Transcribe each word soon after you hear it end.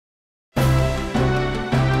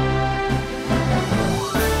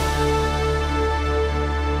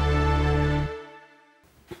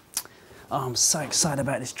Oh, I'm so excited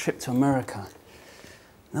about this trip to America.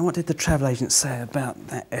 Now, what did the travel agent say about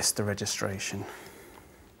that ESTA registration?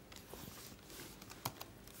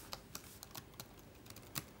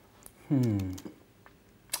 I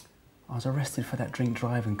was arrested for that drink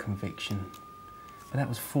driving conviction, but that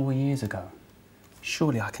was 4 years ago.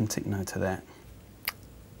 Surely I can take note of that. I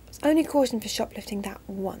was only cautioned for shoplifting that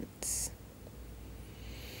once.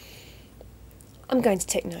 I'm going to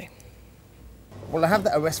tick no. Well, I have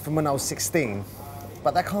that arrest from when I was 16,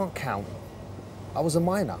 but that can't count. I was a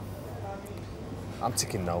minor. I'm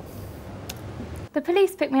ticking no. The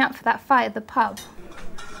police picked me up for that fight at the pub.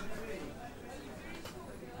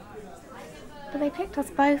 But they picked us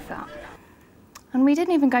both up. And we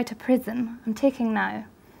didn't even go to prison. I'm ticking no.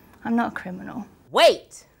 I'm not a criminal.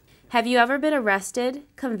 Wait! Have you ever been arrested,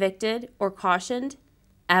 convicted, or cautioned?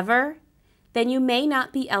 Ever? Then you may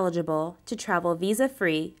not be eligible to travel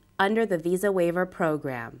visa-free under the Visa Waiver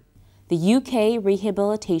Program. The UK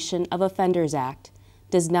Rehabilitation of Offenders Act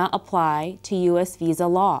does not apply to US visa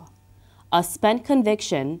law. A spent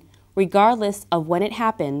conviction, regardless of when it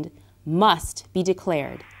happened, must be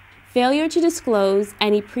declared. Failure to disclose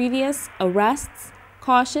any previous arrests,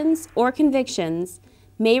 cautions, or convictions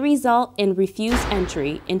may result in refused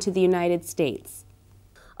entry into the United States.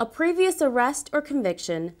 A previous arrest or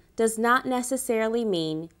conviction does not necessarily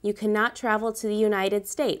mean you cannot travel to the United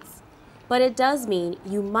States, but it does mean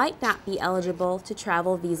you might not be eligible to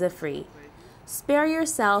travel visa-free. Spare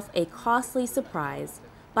yourself a costly surprise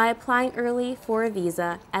by applying early for a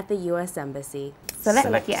visa at the U.S. Embassy.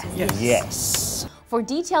 Select yes. Yes. For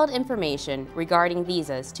detailed information regarding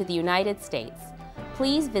visas to the United States,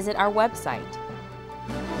 please visit our website,